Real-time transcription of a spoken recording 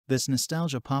this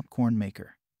nostalgia popcorn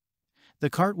maker. The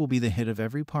cart will be the hit of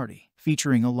every party,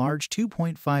 featuring a large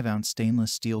 2.5-ounce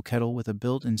stainless steel kettle with a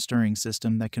built-in stirring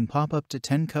system that can pop up to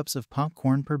 10 cups of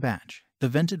popcorn per batch. The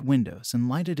vented windows and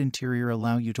lighted interior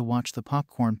allow you to watch the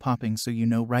popcorn popping so you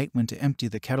know right when to empty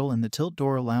the kettle, and the tilt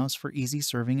door allows for easy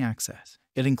serving access.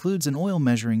 It includes an oil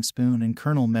measuring spoon and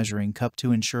kernel measuring cup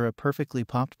to ensure a perfectly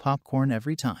popped popcorn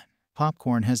every time.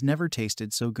 Popcorn has never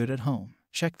tasted so good at home.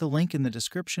 Check the link in the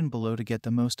description below to get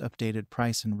the most updated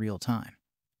price in real time.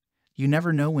 You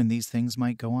never know when these things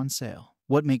might go on sale.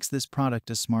 What makes this product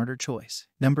a smarter choice?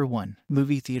 Number 1.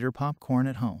 Movie theater popcorn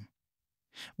at home.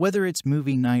 Whether it's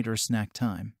movie night or snack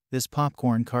time, this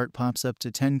popcorn cart pops up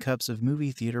to 10 cups of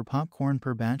movie theater popcorn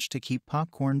per batch to keep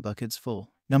popcorn buckets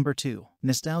full. Number 2.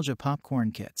 Nostalgia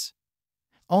popcorn kits.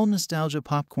 All nostalgia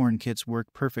popcorn kits work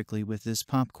perfectly with this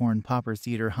popcorn popper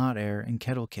theater hot air and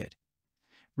kettle kit.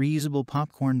 Reusable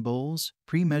popcorn bowls,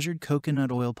 pre-measured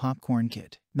coconut oil popcorn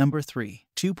kit. Number 3.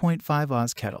 2.5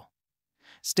 Oz kettle.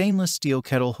 Stainless steel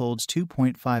kettle holds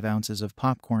 2.5 ounces of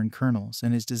popcorn kernels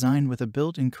and is designed with a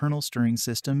built-in kernel stirring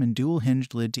system and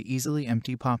dual-hinged lid to easily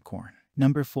empty popcorn.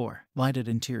 Number 4. Lighted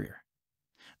interior.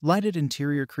 Lighted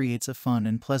interior creates a fun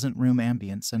and pleasant room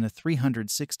ambience, and a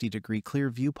 360-degree clear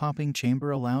view popping chamber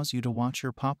allows you to watch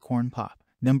your popcorn pop.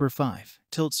 Number 5.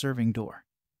 Tilt serving door.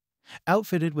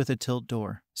 Outfitted with a tilt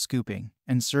door, scooping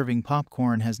and serving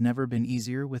popcorn has never been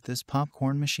easier with this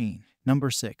popcorn machine.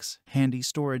 Number 6. Handy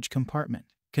storage compartment.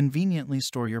 Conveniently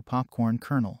store your popcorn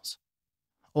kernels,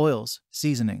 oils,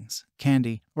 seasonings,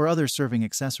 candy, or other serving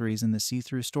accessories in the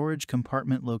see-through storage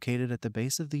compartment located at the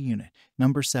base of the unit.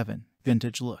 Number 7.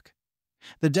 Vintage look.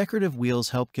 The decorative wheels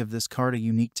help give this cart a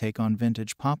unique take on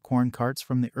vintage popcorn carts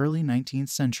from the early 19th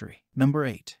century. Number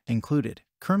 8. Included.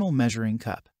 Kernel measuring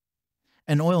cup.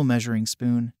 An oil measuring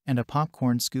spoon and a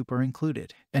popcorn scoop are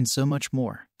included, and so much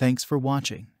more. Thanks for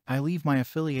watching. I leave my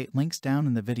affiliate links down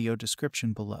in the video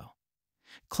description below.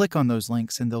 Click on those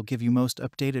links and they'll give you most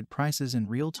updated prices in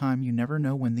real time. You never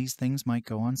know when these things might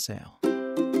go on sale.